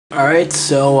Alright,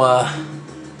 so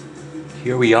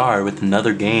here we are with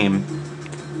another game.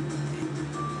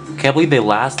 Can't believe they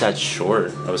last that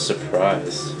short. I was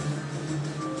surprised.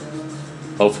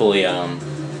 Hopefully, I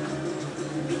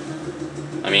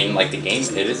mean, like, the game,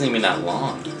 it isn't even that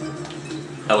long.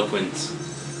 Eloquent.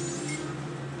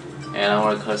 And I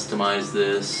want to customize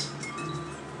this.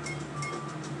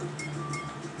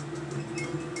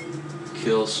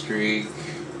 Kill streak.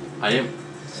 I didn't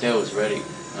say I was ready.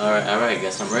 Alright, I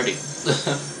guess I'm ready.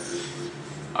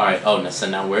 Alright, oh, so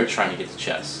now we're trying to get the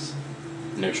chest.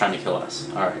 And they're trying to kill us.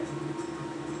 Alright.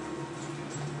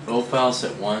 Profile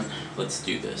set 1. Let's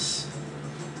do this.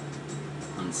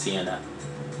 On CNN.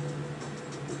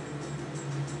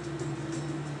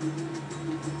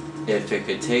 If it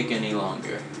could take any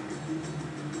longer.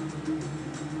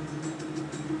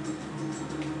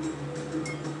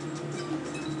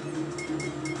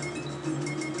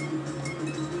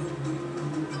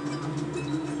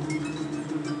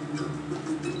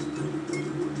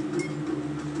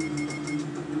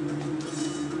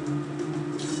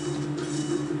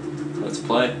 Let's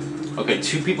play. Okay,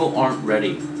 2 people aren't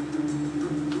ready.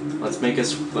 Let's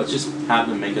just have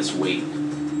them make us wait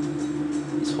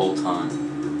this whole time.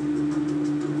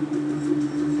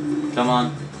 Come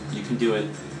on, you can do it.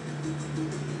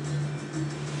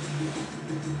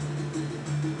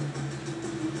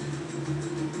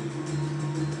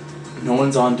 No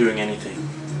one's on doing anything.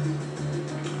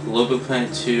 Little Big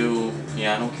Planet 2,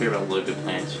 yeah, I don't care about Little Big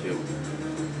Planet 2.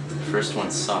 The first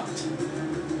one sucked,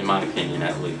 in my opinion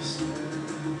at least.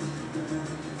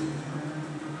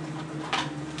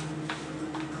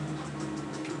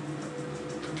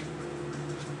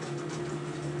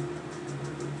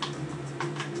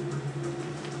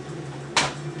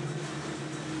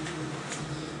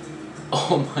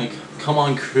 Oh my god, come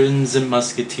on, Crimson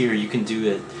Musketeer, you can do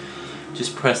it.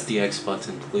 Just press the X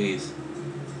button, please.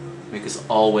 Make us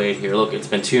all wait here. Look, it's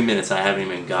been 2 minutes and I haven't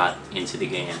even got into the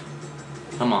game.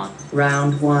 Come on.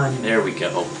 Round 1. There we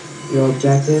go. Your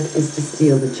objective is to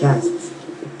steal the chests.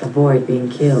 Avoid being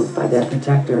killed by their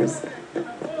protectors.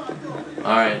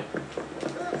 Alright.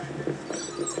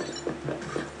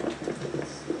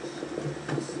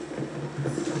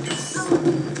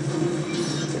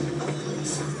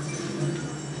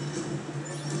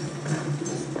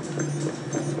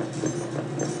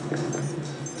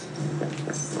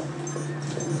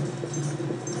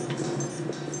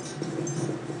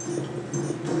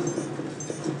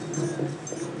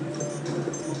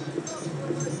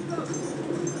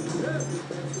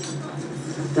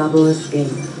 Double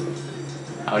escape.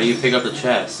 How do you pick up the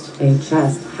chest? A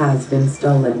chest has been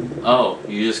stolen. Oh,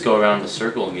 you just go around the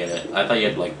circle and get it. I thought you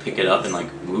had to like pick it up and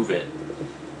like move it.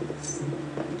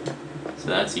 So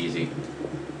that's easy.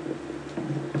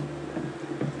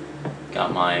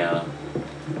 Got my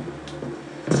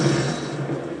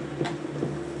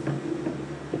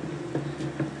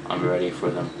I'm ready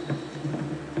for them.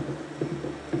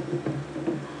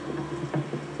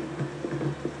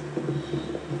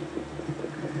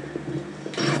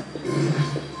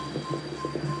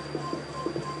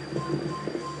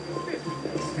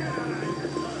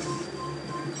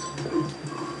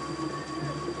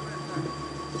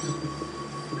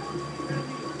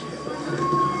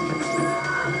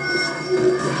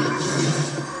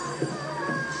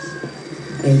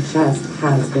 A chest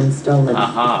has been stolen.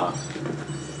 Aha.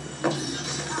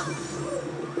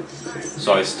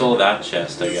 So I stole that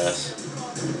chest, I guess.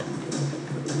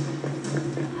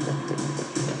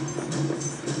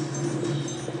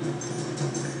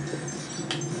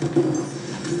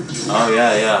 Oh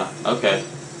yeah, okay.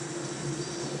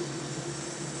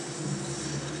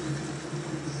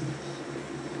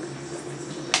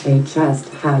 A chest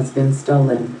has been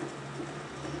stolen.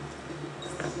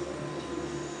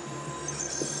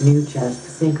 New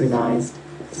chest synchronized.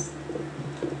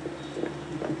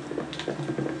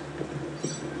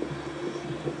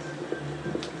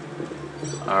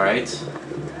 Alright.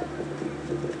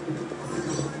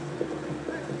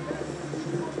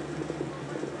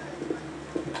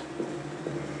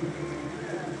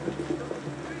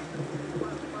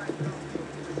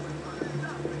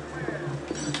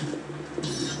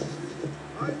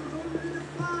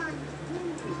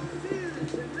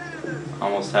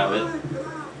 Almost have it.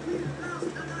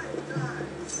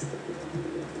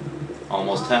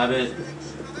 Almost have it.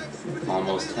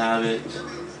 Almost have it.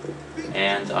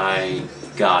 And I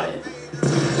got it.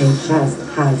 A chest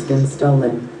has been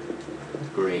stolen.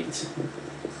 Great.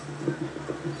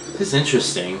 This is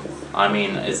interesting. I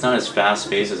mean, it's not as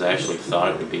fast-paced as I actually thought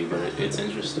it would be, but it's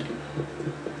interesting.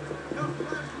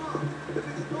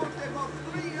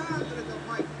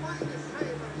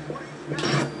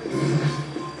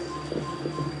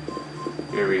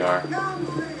 Here we are.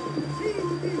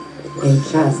 A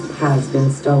chest has been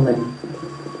stolen.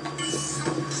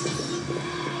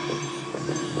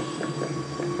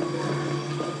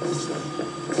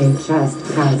 A chest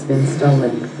has been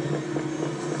stolen.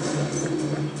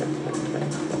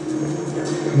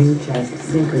 New chest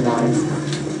synchronized.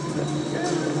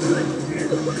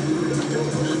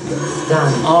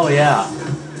 Done. Oh yeah,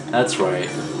 that's right.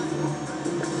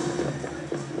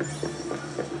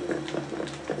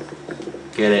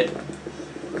 Get it.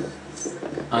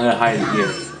 I'm gonna hide it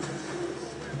here.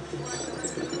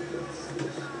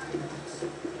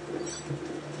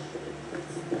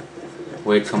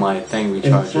 Wait till my thing A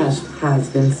recharges. chest has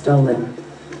been stolen.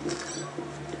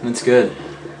 That's good.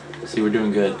 See, we're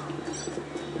doing good.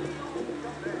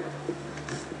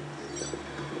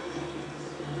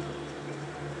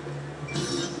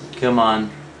 Come on.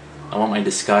 I want my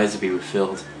disguise to be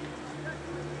refilled.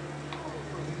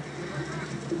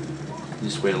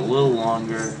 Just wait a little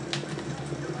longer.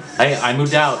 Hey, I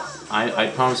moved out. I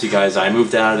promise you guys, I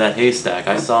moved out of that haystack.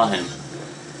 I saw him.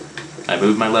 I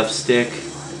moved my left stick.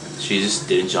 She just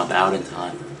didn't jump out in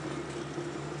time.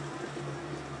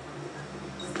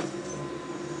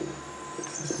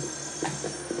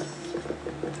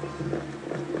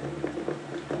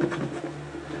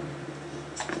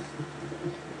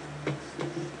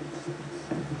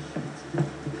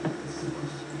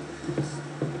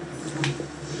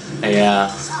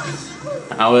 Yeah.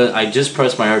 I just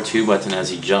pressed my R2 button as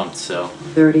he jumped, so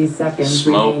 30 seconds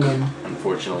smoke remaining.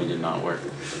 unfortunately did not work.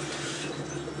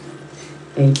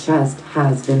 A chest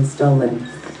has been stolen.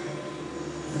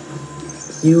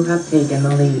 You have taken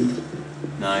the lead.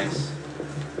 Nice.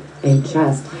 A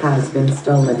chest has been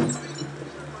stolen.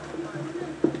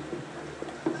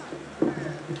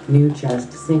 New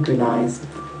chest synchronized.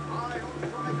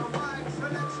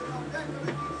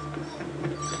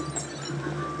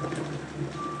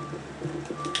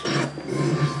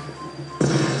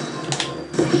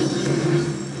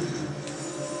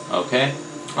 Okay.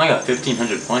 I got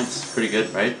 1,500 points. Pretty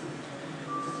good, right?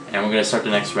 And we're going to start the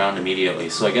next round immediately.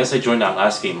 So I guess I joined that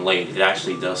last game late. It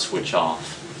actually does switch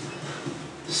off.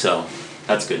 So,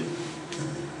 that's good.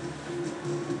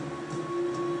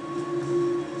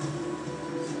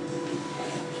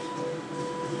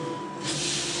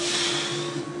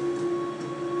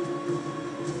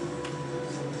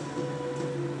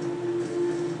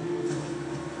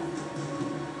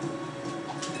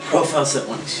 Profile set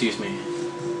 1, excuse me.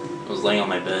 I was laying on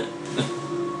my bed.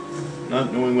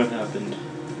 Not knowing what happened.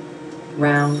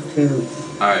 Round 2.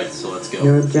 Alright, so let's go.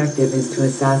 Your objective is to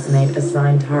assassinate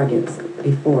assigned targets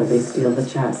before they steal the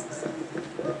chests.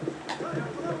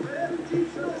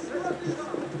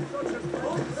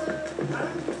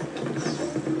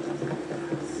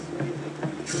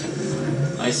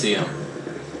 I see him.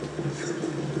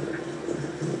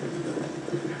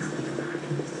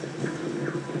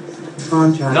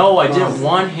 Contract No, I lost. didn't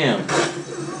want him.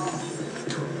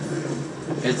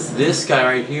 It's this guy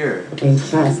right here. A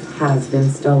chest has been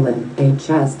stolen. A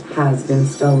chest has been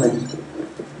stolen.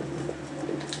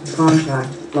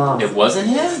 Contract lost. It wasn't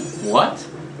him? What?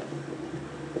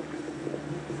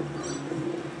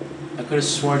 I could have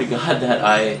sworn to God that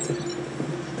I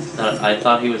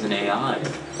thought he was an AI.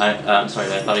 I'm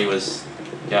sorry, I thought he was,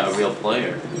 yeah, a real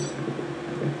player.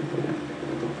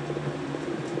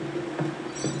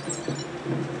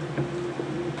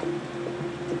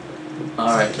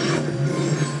 Alright.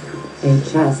 A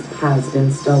chest has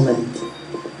been stolen.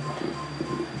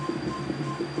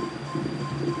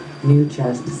 New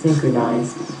chest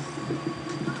synchronized.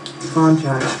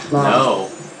 Contract lost. No.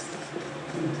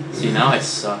 See, now I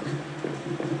suck.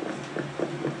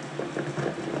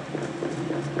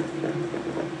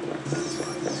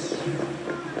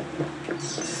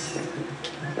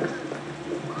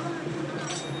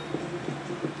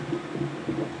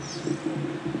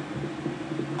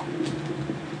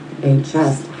 A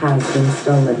chest has been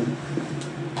stolen.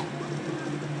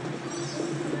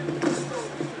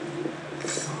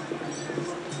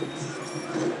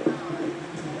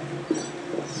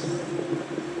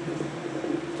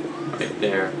 Right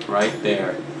there, right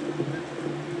there.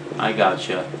 I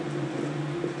gotcha.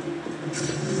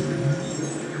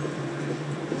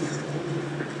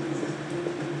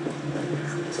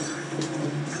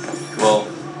 Well,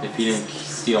 if you didn't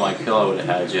steal my kill, I would have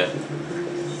had you.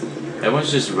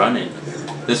 Everyone's just running.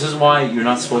 This is why you're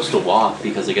not supposed to walk,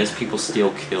 because I guess people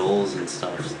steal kills and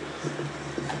stuff.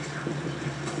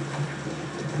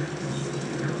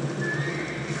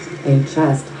 A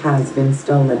chest has been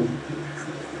stolen.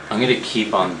 I'm gonna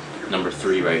keep on number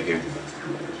 3 right here.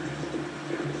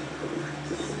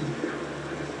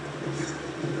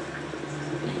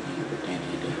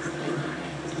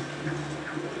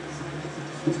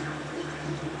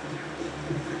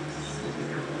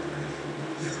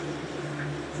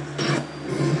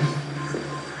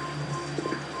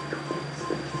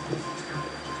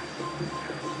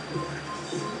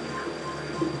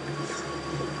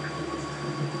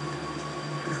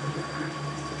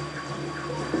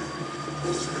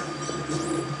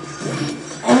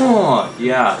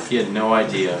 Yeah, he had no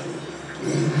idea.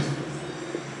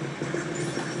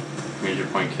 Major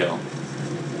point kill.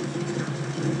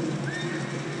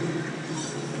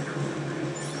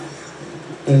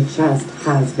 A chest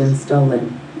has been stolen.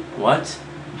 What?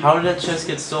 How did that chest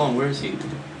get stolen? Where is he?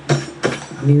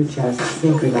 New chest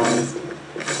synchronized.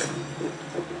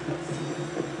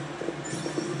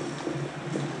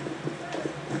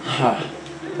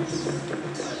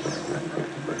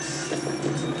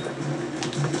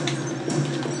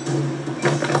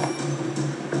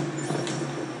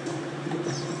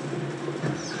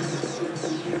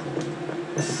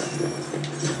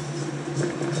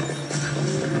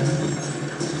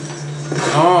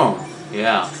 Oh,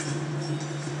 yeah.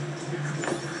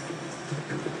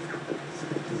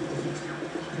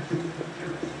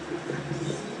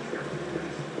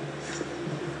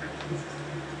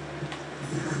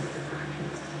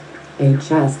 A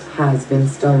chest has been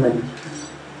stolen.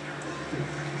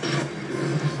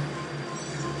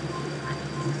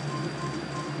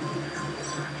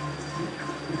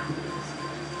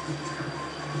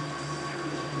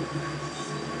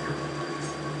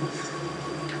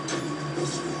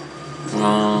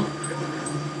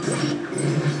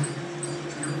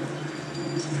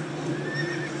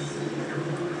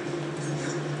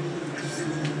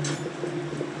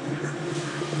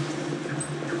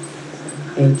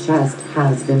 A chest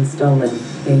has been stolen.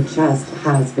 A chest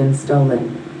has been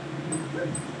stolen.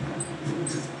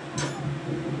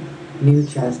 New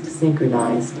chest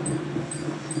synchronized.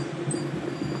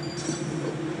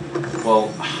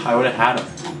 Well, I would have had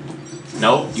him.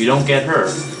 Nope, you don't get her.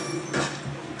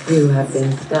 You have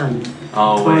been stunned.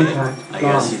 Oh, wait. Contact I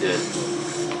guess lost. you did.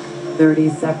 30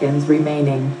 seconds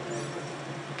remaining.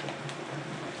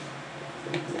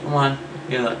 Come on,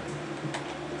 get up.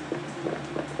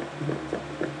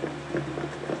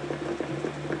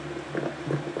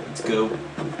 Let's go.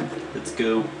 Let's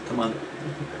go. Come on.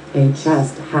 A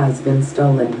chest has been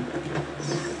stolen.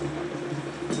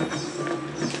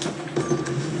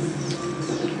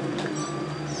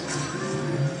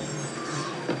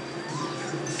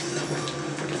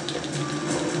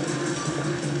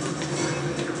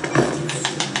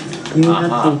 You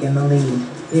have taken the lead.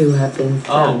 You have been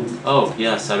stunned. Oh,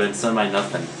 yes, I've been stunned by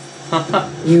nothing.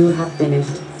 You have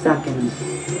finished second.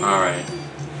 Alright.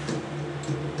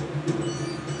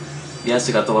 Yes,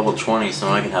 I got the level 20, so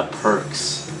now I can have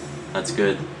perks. That's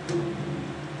good.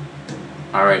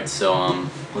 Alright, so,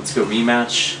 let's go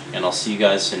rematch, and I'll see you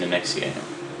guys in the next game.